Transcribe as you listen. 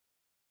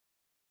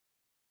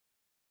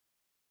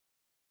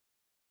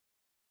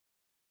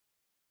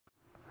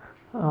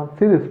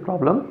See this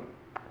problem.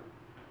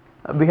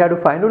 We have to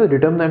find out the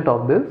determinant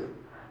of this,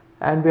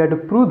 and we have to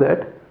prove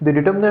that the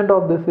determinant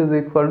of this is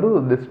equal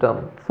to this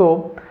term.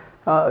 So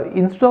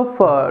instead of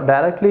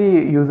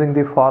directly using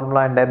the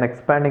formula and then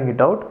expanding it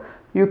out,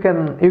 you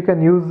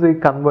can use the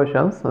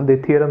conversions,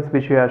 the theorems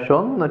which we have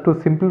shown,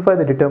 to simplify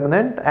the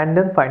determinant and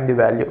then find the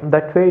value.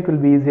 That way it will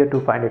be easier to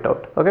find it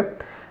out. Okay.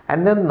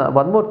 And then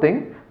one more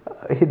thing,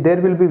 there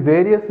will be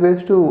various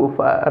ways to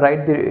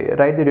write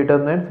the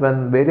determinants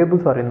when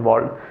variables are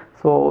involved.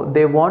 So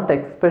they want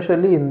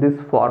especially in this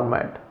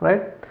format,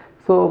 right?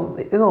 So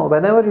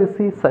whenever you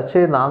see such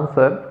an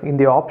answer in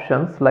the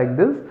options like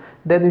this,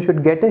 then you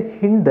should get a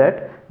hint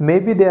that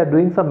maybe they are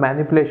doing some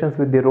manipulations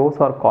with the rows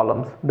or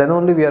columns. Then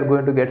only we are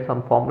going to get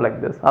some form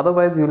like this.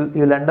 Otherwise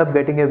you'll end up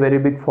getting a very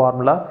big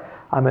formula,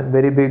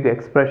 very big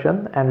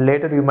expression, and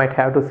later you might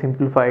have to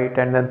simplify it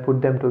and then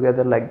put them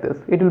together like this.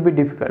 It will be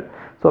difficult.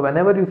 So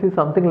whenever you see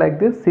something like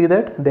this, see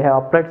that they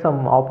have applied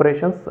some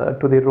operations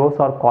to the rows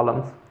or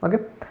columns. Okay.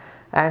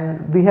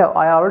 And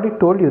I already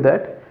told you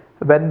that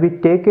when we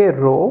take a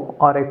row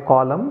or a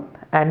column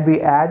and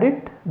we add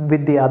it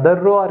with the other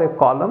row or a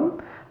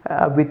column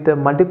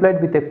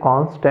multiplied with a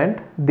constant,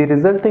 the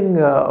resulting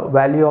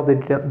value of the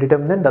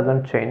determinant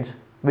doesn't change,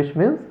 which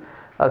means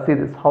see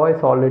this, how I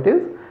solved it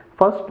is,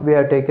 first we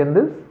have taken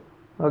this,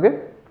 okay,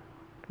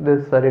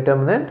 this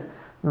determinant.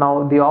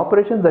 Now the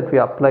operations that we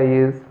apply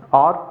is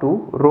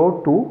R2,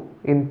 row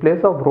 2, in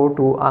place of row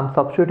 2 I am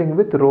substituting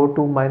with row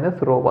 2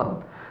 minus row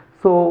 1.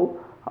 So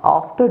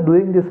after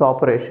doing this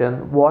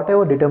operation,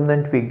 whatever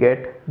determinant we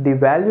get, the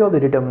value of the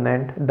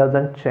determinant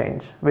doesn't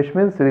change, which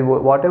means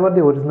whatever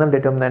the original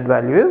determinant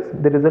value is,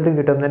 the resulting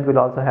determinant will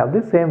also have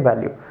the same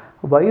value.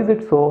 Why is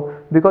it so?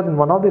 Because in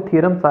one of the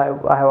theorems I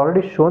have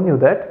already shown you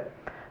that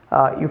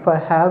if I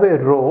have a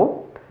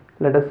row,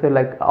 let us say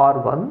like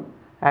R1,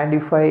 and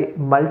if I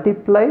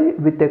multiply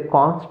with a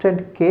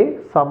constant k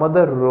some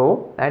other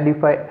row, and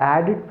if I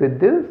add it with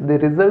this, the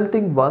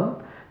resulting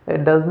one,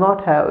 it does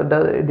not have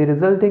the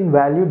resulting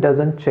value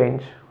doesn't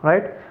change,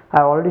 right?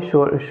 I have already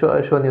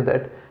shown you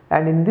that.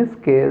 And in this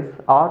case,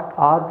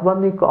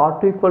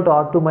 R2 equal to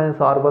R2 minus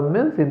R1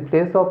 means in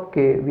place of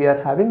k we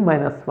are having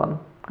minus 1,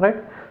 right?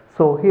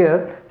 So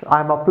here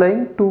I am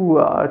applying two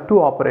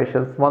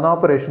operations. One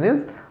operation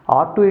is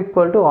R2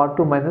 equal to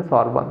R2 minus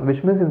R1,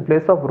 which means in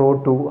place of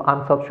row 2 I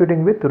am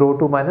substituting with row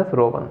 2 minus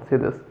row 1. See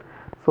this.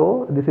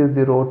 So this is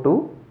the row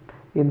 2.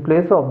 In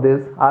place of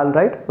this I'll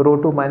write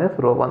row 2 minus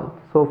row 1.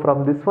 So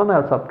from this one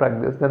I'll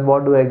subtract this. Then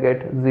what do I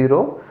get?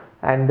 0,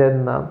 and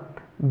then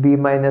b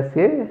minus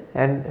a,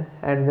 and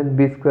then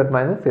b square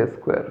minus a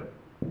square,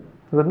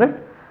 isn't it?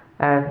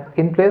 And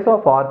in place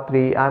of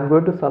R3 I'm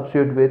going to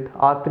substitute with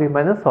R3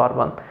 minus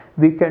R1.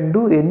 We can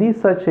do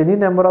any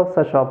number of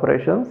such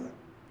operations.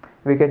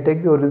 We can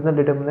take the original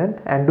determinant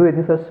and do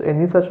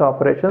any such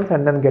operations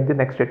and then get the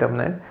next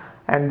determinant,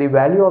 and the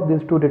value of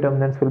these two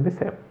determinants will be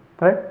same,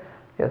 right?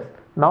 Yes.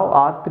 Now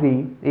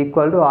R3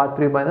 equal to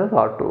R3 minus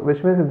R2,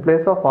 which means in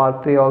place of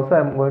R3 also I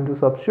am going to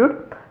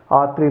substitute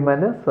R3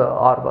 minus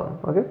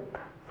R1. Okay.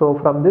 So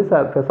from this,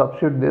 if I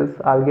substitute this,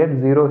 I'll get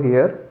 0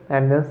 here,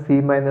 and then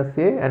c minus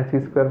a and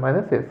c square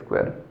minus a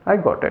square. I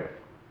got it,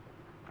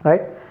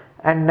 right?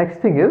 And next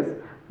thing is,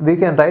 we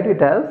can write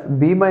it as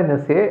b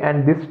minus a,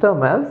 and this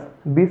term as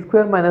b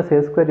square minus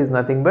a square is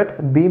nothing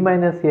but b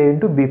minus a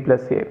into b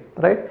plus a,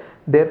 right?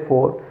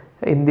 Therefore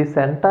in this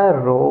entire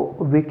row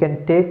we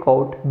can take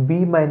out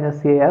b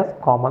minus a as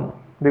common,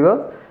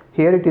 because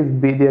here it is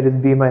b, there is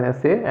b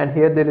minus a, and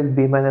here there is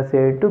b minus a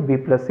into b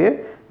plus a.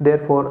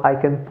 Therefore I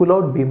can pull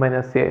out b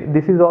minus a.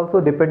 This is also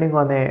depending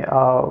on a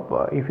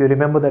if you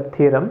remember that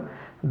theorem,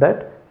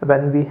 that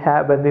when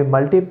we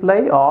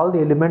multiply all the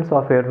elements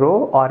of a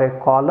row or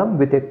a column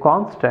with a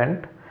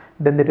constant,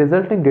 then the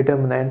resulting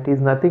determinant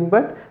is nothing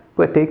but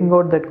taking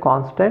out that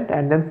constant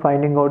and then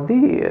finding out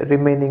the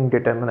remaining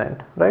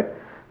determinant, right?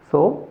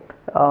 So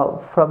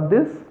from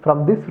this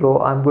row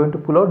I am going to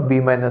pull out b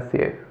minus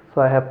a. So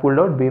I have pulled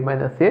out b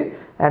minus a,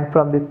 and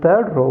from the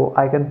third row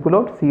I can pull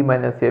out c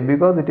minus a,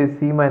 because it is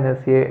c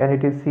minus a and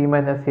it is c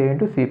minus a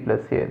into c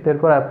plus a.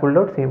 Therefore I pulled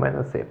out c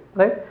minus a,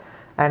 right?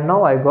 And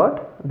now I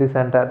got this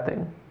entire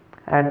thing,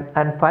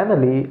 and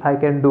finally I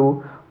can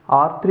do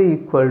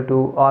R3 equal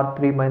to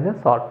R3 minus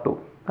R2,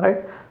 right?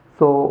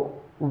 So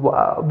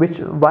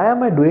why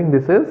am I doing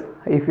this is,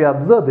 if you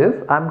observe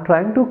this, I am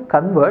trying to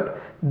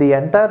convert the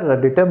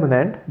entire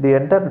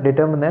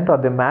determinant or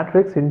the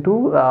matrix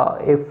into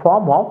a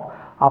form of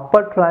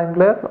upper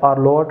triangular or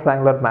lower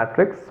triangular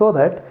matrix, so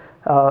that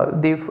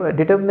the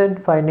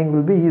determinant finding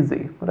will be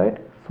easy, right?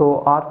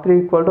 So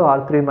R3 equal to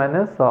R3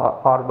 minus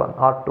R1,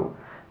 R2.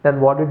 Then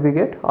what did we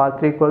get?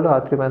 R3 equal to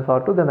R3 minus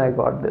R2. Then I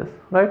got this,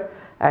 right?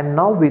 And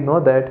now we know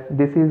that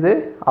this is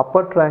a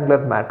upper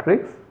triangular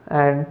matrix,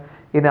 and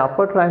in an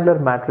upper triangular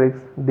matrix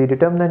the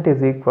determinant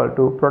is equal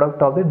to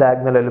product of the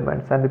diagonal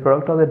elements, and the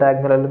product of the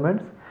diagonal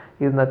elements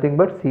is nothing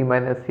but c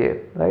minus a,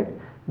 right?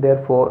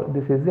 Therefore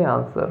this is the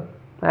answer.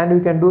 And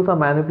you can do some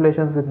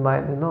manipulations with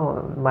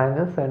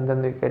minus, and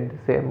then you get the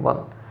same one.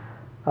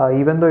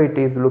 Even though it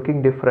is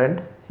looking different,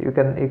 You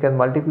can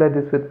multiply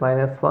this with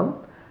 -1,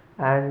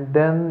 and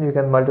then you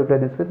can multiply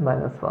this with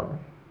 -1.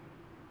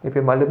 If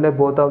you multiply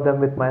both of them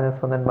with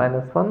 -1 and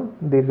 -1,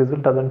 the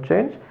result doesn't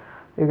change.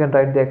 You can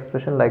write the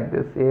expression like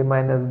this: a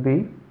minus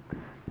b,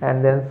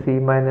 and then c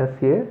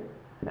minus a,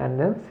 and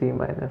then c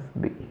minus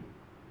b,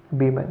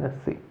 b minus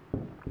c.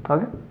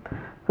 Okay,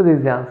 so this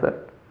is the answer.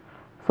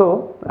 So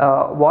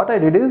what I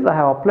did is I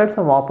have applied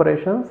some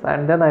operations,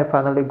 and then I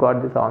finally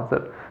got this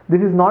answer.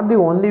 This is not the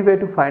only way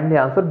to find the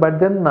answer, but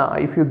then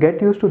if you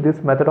get used to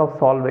this method of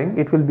solving,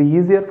 it will be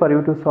easier for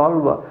you to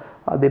solve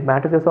the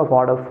matrices of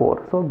order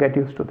 4. So get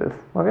used to this.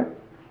 Okay.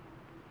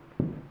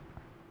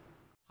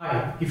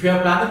 Hi, if you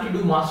are planning to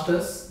do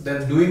masters,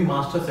 then doing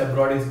masters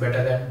abroad is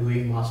better than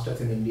doing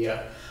masters in India.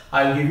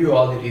 I'll give you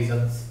all the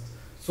reasons.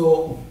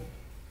 So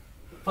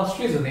first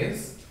reason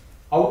is,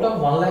 out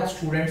of 1 lakh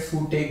students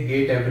who take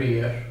GATE every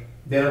year,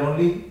 there are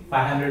only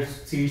 500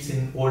 seats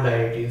in old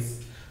IITs.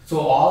 So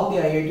all the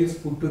IITs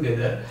put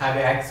together have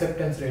an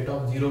acceptance rate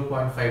of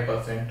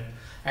 0.5%,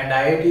 and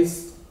IITs,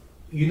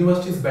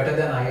 universities better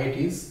than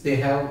IITs, they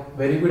have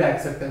very good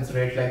acceptance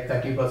rate like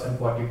 30%,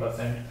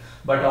 40%,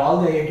 but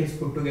all the IITs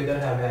put together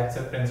have an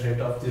acceptance rate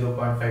of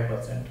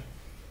 0.5%.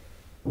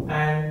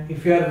 And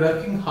if you are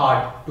working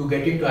hard to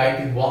get into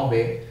IIT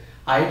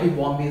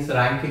Bombay's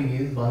ranking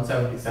is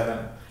 177.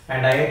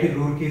 And IIT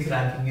Roorkee's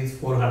ranking is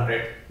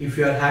 400. If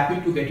you are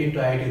happy to get into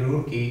IIT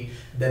Roorkee,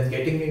 then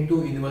getting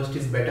into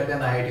universities better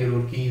than IIT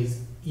Roorkee is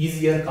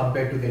easier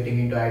compared to getting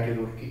into IIT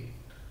Roorkee.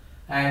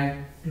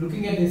 And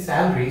looking at the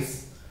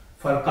salaries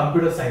for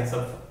computer science,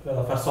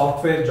 for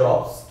software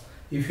jobs,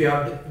 if you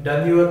have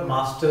done your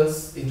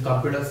masters in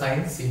computer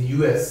science in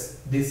US,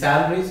 the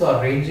salaries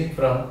are ranging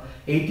from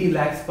 80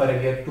 lakhs per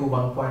year to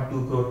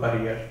 1.2 crore per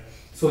year.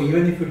 So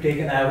even if you take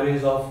an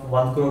average of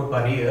 1 crore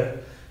per year,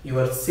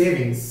 your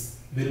savings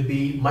will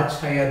be much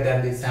higher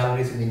than the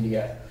salaries in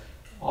India.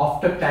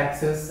 After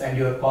taxes and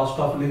your cost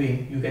of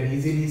living, you can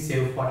easily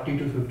save 40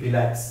 to 50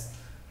 lakhs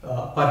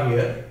per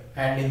year.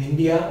 And in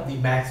India, the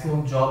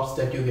maximum jobs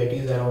that you get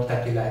is around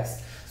 30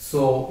 lakhs.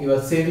 So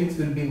your savings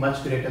will be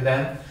much greater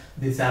than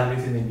the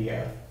salaries in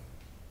India.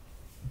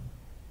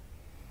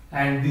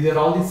 And these are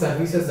all the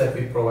services that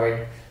we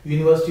provide.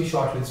 University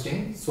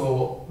shortlisting.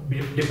 So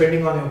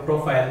depending on your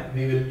profile,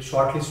 we will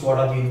shortlist what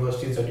are the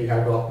universities that you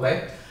have to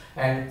apply.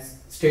 And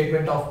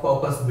statement of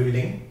purpose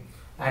building,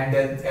 and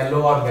then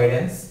LOR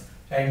guidance,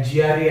 and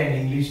GRE and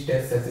English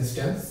test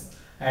assistance,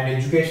 and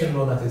education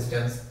loan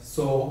assistance.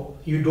 So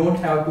you don't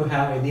have to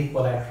have any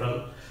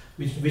collateral,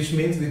 which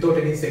means without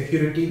any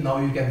security, now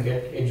you can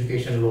get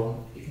education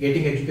loan.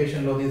 Getting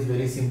education loan is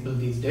very simple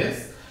these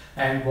days,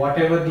 and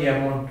whatever the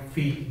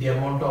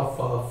amount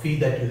of fee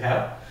that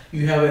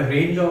you have a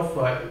range of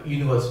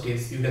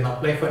universities. You can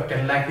apply for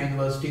 10 lakh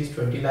universities,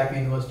 20 lakh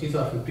universities,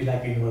 or 50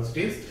 lakh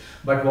universities.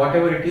 But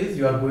whatever it is,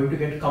 you are going to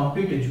get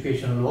complete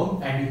education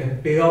loan, and you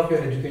can pay off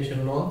your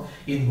education loan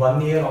in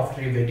 1 year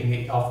after you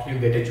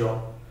get a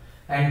job.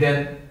 And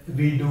then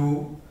we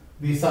do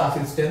visa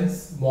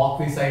assistance,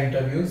 mock visa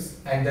interviews,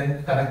 and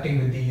then connecting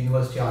with the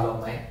university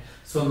alumni.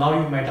 So now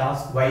you might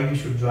ask why we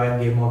should join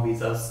Game of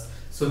Visas.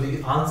 So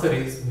the answer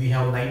is we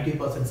have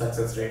 90%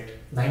 success rate,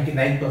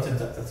 99%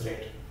 success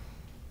rate.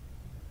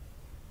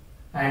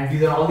 And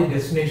these are all the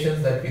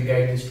destinations that we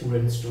guide the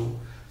students to.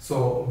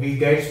 So we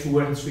guide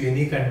students to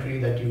any country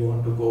that you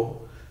want to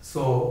go.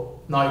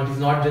 So now it is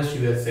not just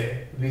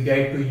USA. We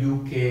guide to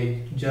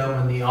UK,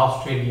 Germany,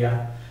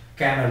 Australia,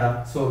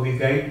 Canada. So we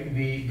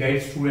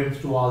guide students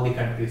to all the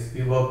countries.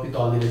 We work with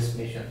all the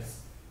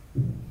destinations.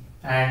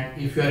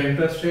 And if you are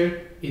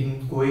interested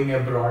in going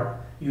abroad,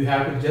 you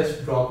have to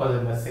just drop us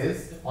a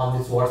message on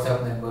this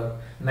WhatsApp number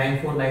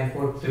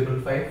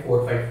 9494 555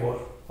 454.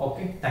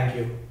 Okay, thank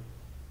you.